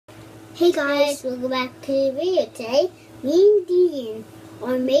Hey guys, welcome back to the video. Today, me and Dean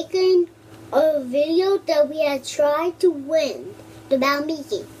are making a video that we had tried to win about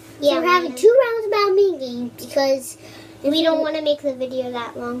making. Yeah, so we're having 2 rounds about making because we don't want to make the video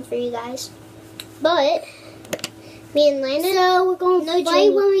that long for you guys. But me and Landon, so we're going to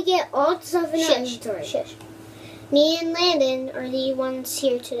fight when we get all the stuff in our inventory. Shush. Me and Landon are the ones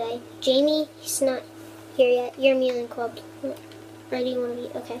here today. Jamie, he's not here yet. You're Mewling Club. Or do you want to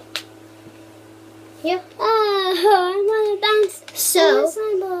be? Okay. Yeah. I'm on a bounce. So,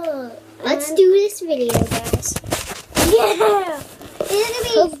 let's do this video, guys. Yeah!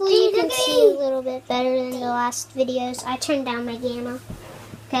 Hopefully you can see a little bit better than the last videos. I turned down my gamma.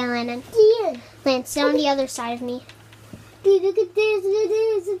 Okay, Landon. Yeah. Landon, sit on the other side of me. Dude, look at this, look at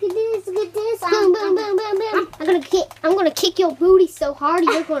this, look at this, look at this. Boom, boom, boom, boom, boom. I'm gonna kick your booty so hard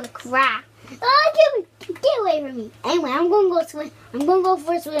you're gonna cry. Oh, get away from me. Anyway, I'm gonna go swim. I'm gonna go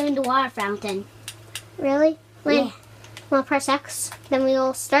for a swim in the water fountain. Really? Landon, Yeah. wanna press X? Then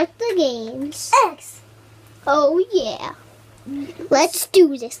we'll start the games. X. Oh yeah. Let's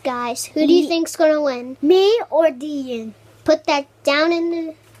do this, guys. Who do you think's gonna win? Me or Dean? Put that down in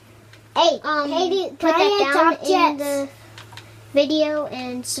the Hey, put that down in the video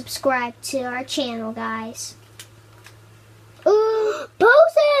and subscribe to our channel, guys. Ooh,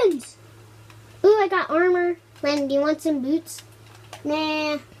 potions! Ooh, I got armor. Landon, do you want some boots?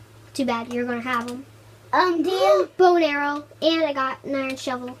 Nah. Too bad, you're gonna have them. Dean. Bow and arrow, and I got an iron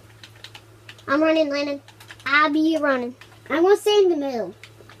shovel. I'm running, Landon. I'll be running. I'm gonna stay in the middle.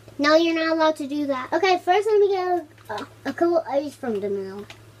 No, you're not allowed to do that. Okay, first let me get a couple items from the middle.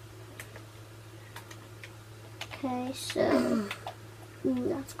 Okay, so... Ooh,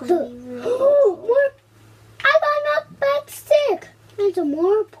 that's gonna be really More. I got a knockback stick. There's a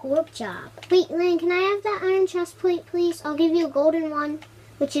more pork chop. Wait, Landon, can I have that iron chest plate, please? I'll give you a golden one,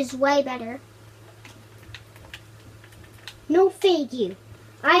 which is way better. No, thank you.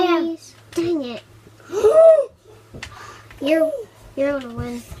 I am. Please. Dang it. You're gonna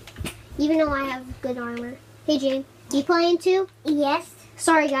win. Even though I have good armor. Hey, Jamie, you playing too? Yes.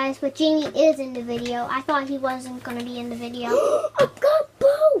 Sorry, guys, but Jamie is in the video. I thought he wasn't gonna be in the video. I got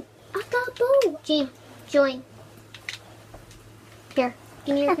bow. I got bow. Jamie, join. Here,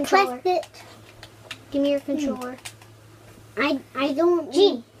 give me your controller. Pressed it. Give me your controller. I don't.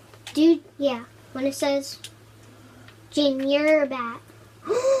 Jamie, dude, yeah. When it says, Jamie, you're a bat.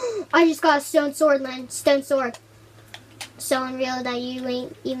 I just got a stone sword, Len. Stone sword. So unreal that you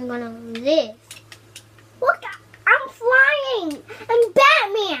ain't even gonna live. Look, I'm flying. I'm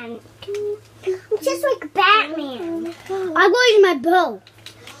Batman. I'm just like Batman. I'm going to my bow.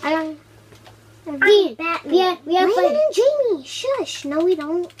 I'm Batman. Yeah, we have Landon fight. and Jamie, shush. No, we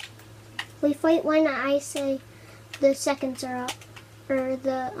don't. We fight when I say the seconds are up, or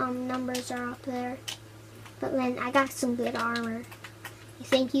the numbers are up there. But Len, I got some good armor. You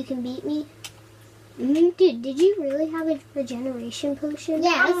think you can beat me? Dude, did you really have a regeneration potion?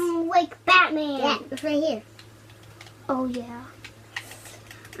 Yes. I'm like Batman. Yeah, it's right here. Oh yeah.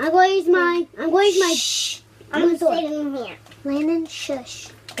 I'm going to use my. I'm going to use my. Shh. I'm sitting here. Landon, shush.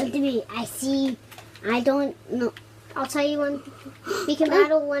 Look at me. I see. I don't know. I'll tell you when. We can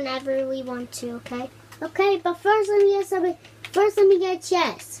battle whenever we want to, okay? Okay, but first let me get something. First, let me get a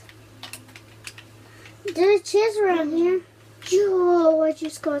chest. There's a chest around here. Yo, I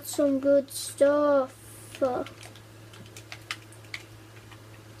just got some good stuff.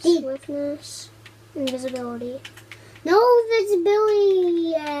 Swiftness, invisibility. No visibility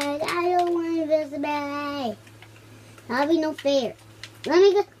yet. I don't want invisibility. That'll be no fair. Let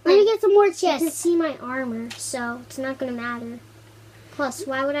me get some more You can chests. see my armor, so it's not gonna matter. Plus,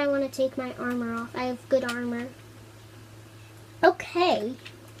 why would I want to take my armor off? I have good armor. Okay,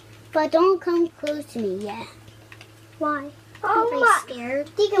 but don't come close to me yet. Why? Oh Are you my!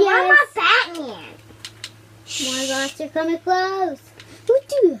 scared? Deacon, why am I Batman? Oh my gosh, they're coming close. What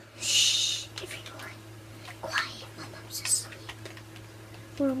do? Shh, everyone. Quiet, my mom's asleep.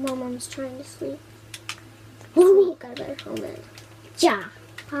 Well, my mom's trying to sleep. Ooh. Got a better helmet. Ja.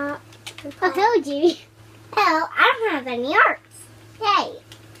 Pop. And Oh, pop. hello, Judy. Hell, I don't have any arts. Hey.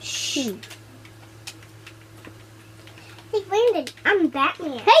 Shh. Hey, Landon, I'm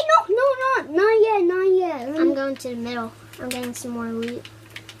Batman. Hey, not yet. I'm going to the middle. I'm getting some more loot.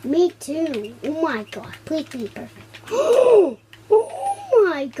 Me too. Oh my god, please be perfect. Oh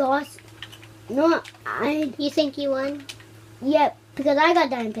my gosh. No, You think you won? Yep, because I got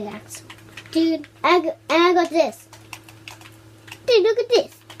diamond pickaxe. Dude, And I got this. Dude, look at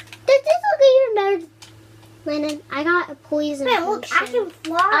this. Does this look even better? Landon, I got a poison Man, look, I potion. can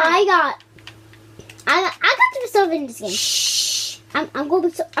fly. I got some stuff in this game. Shh. I'm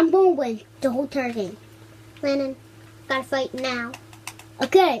going to win the whole entire game. Landon, gotta fight now.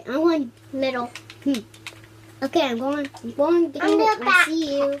 Okay, I'm going Middle. Okay, I'm going behind it. I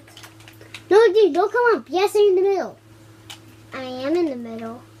see you. No, dude, don't come up. Yes, in the middle. I am in the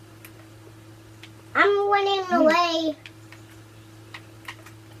middle. I'm running away.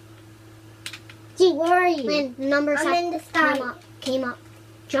 Gee, where are you? Landon, the numbers I'm in the sky. Came up.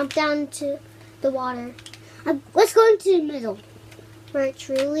 Jump down to the water. Let's go into the middle. Where it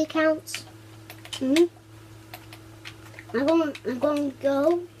truly counts. I'm going to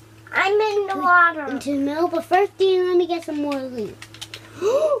go. I'm in the water. Into the middle, but first, Dean, let me get some more loot.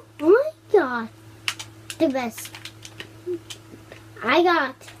 Oh my god. The best. I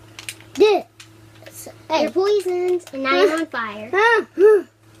got this. Hey. You're poisoned, and now you're on fire.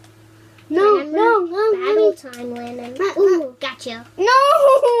 No, Remember? no, Battle time, Landon. Ooh, gotcha. No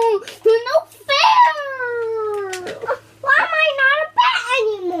fair. Why am I not a bat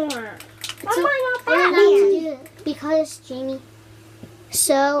anymore? Why am I not Batman? Batman? Because, Jamie.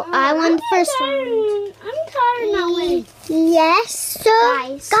 So, I won the first round. I'm tired now. Wait. Yes, so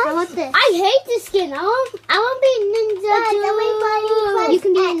guys, how about this? I hate this skin. I want to be a ninja too. You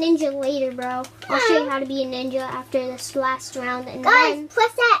can be a ninja later, bro. I'll show you how to be a ninja after this last round. And then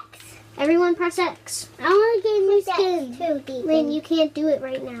press X. Everyone press X. I want to get new skin too. Lynn, you can't do it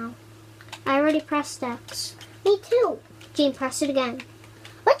right now. I already pressed X. Me too. Gene, press it again.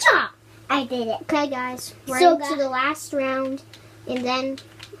 What's up? I did it. Okay, guys. We're So into the last round. And then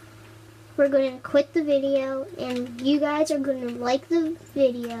we're going to quit the video. And you guys are going to like the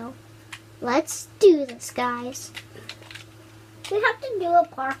video. Let's do this, guys. We have to do a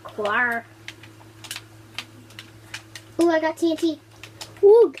parkour. Ooh, I got TNT.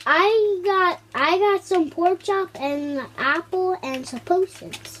 Ooh, I got some pork chop and an apple and some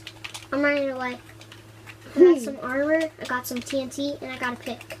potions. I'm running away. I got some armor, I got some TNT, and I got a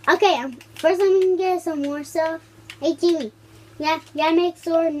pick. Okay, first I'm gonna get some more stuff. Hey, Jimmy. Yeah, make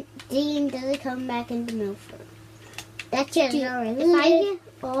sure Dean doesn't come back into Milford. That's just Dude, if I get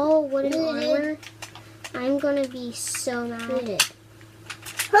all wooden armor, I'm gonna be so mad.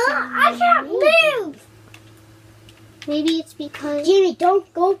 I can't move. Maybe it's because Jimmy, don't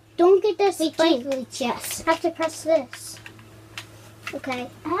get this spikely chest. I have to press this. Okay.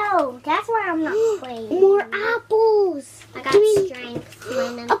 Oh, that's why I'm not playing. More apples. I got strength.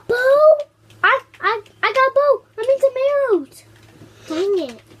 A bow. I got a bow. I'm in some arrows. Dang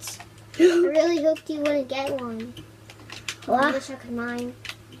it. I really hoped you wouldn't get one. What? I wish I could mine.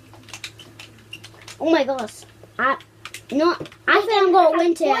 Oh my gosh. I think I'm going to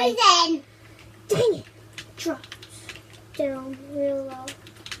win today. Poison. Dang it. Drops. Down real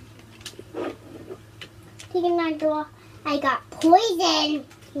low. Taking my door. I got poison.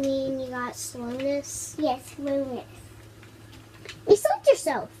 You mean you got slowness? Yes, slowness. Insult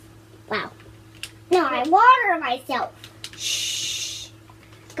yourself. Wow. No, I water myself. Shh.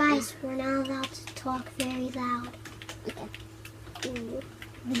 Guys, we're not allowed to talk very loud. Okay. Ooh.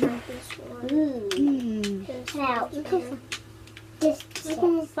 This one. This Now, one. we're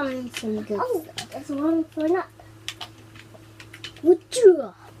going to find some good stuff. There's one for not. Would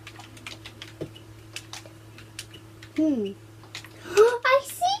you? I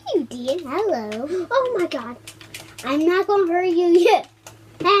see you, Dean. Hello. Oh my god. I'm not going to hurt you yet.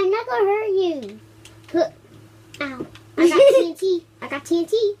 Hey, I'm not going to hurt you. Ow. I got TNT. I got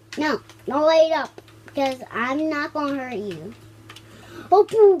TNT. No, don't wait up. Because I'm not going to hurt you. Oh,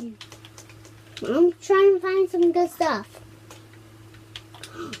 boom. I'm trying to find some good stuff.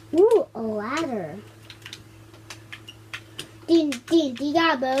 Ooh, a ladder. Dean, you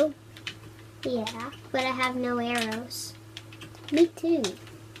got a bow? Yeah, but I have no arrows. Me too.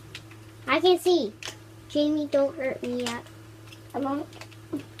 I can see. Jamie, don't hurt me yet. I won't.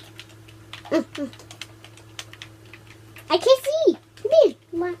 I can see. Dean,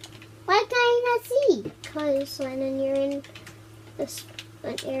 why can I not see? Because, Lennon, you're in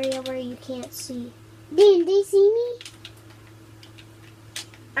an area where you can't see. Dean, do you see me?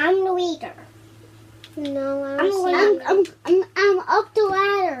 I'm the leader. No, I don't see you. I'm up the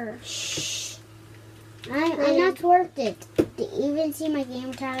ladder. Shh. I'm not worth it. Do you even see my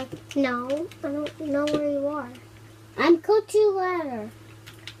game tag? No, I don't know where you are. I'm close to the ladder.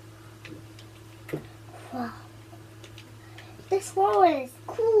 Wow. This world is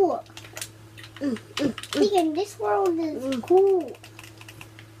cool. Dean, this world is cool.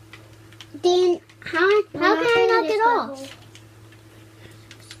 Dean, how can I not get off?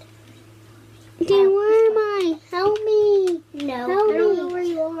 Dean, where am I? Help me. No, help I don't me. know where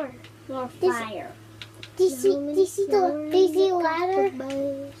you are. More fire. Do you see the ladder? Do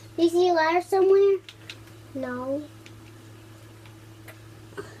you see a ladder somewhere? No.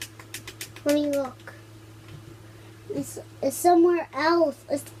 Let me look. It's somewhere else.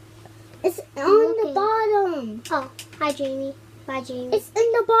 It's on looking. the bottom. Oh, hi, Jamie. Bye, Jamie. It's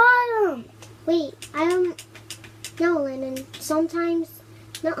in the bottom. Wait, I don't know, Lennon. Sometimes,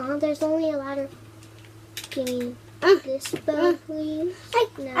 there's only a lot of. Give me this bell, please.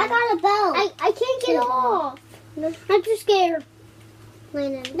 No. I got a bell. I can't get No. off. No. I'm too scared.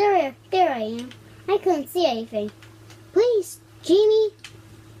 Lennon, There I am. I couldn't see anything. please, Jamie.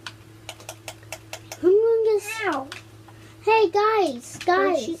 I'm going to Ow. Hey guys,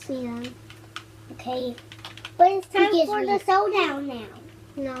 Don't guys. shoot me then. Okay, but it's time Because for we- the showdown now.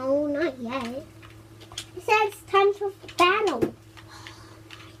 No, not yet. It says it's time for battle.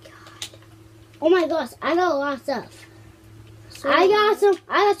 Oh my gosh, I got a lot of stuff. I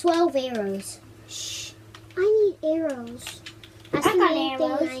got 12 arrows. Shh. I need arrows. That's I the got main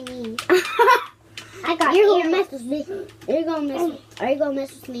arrows. thing I need. I got You're gonna mess with me. Are you gonna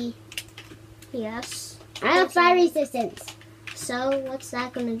mess with me? Yes. I have fire resistance. So what's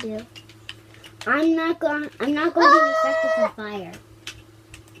that gonna do? I'm not gonna be effective for fire.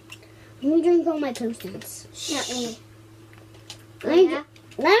 Let me drink all my potions. Not me. Let me Yeah.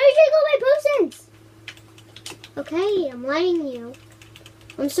 drink all my potions. Okay, I'm letting you.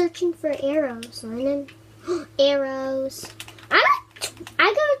 I'm searching for arrows, Lennon. Arrows. I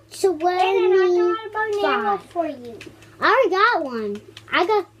got 25 for you. I already got one. I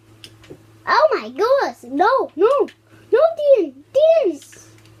got. Oh my goodness! No, Dean.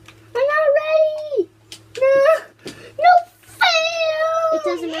 I'm not ready. No, fail. It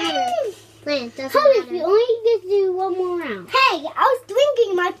doesn't matter. Lennon, it doesn't How if you matter. only get to do one more round? Hey, I was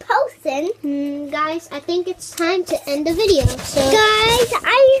drinking my potion. Guys, I think it's time to end the video. So Guys,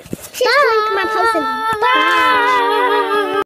 I just drank my potion. Bye.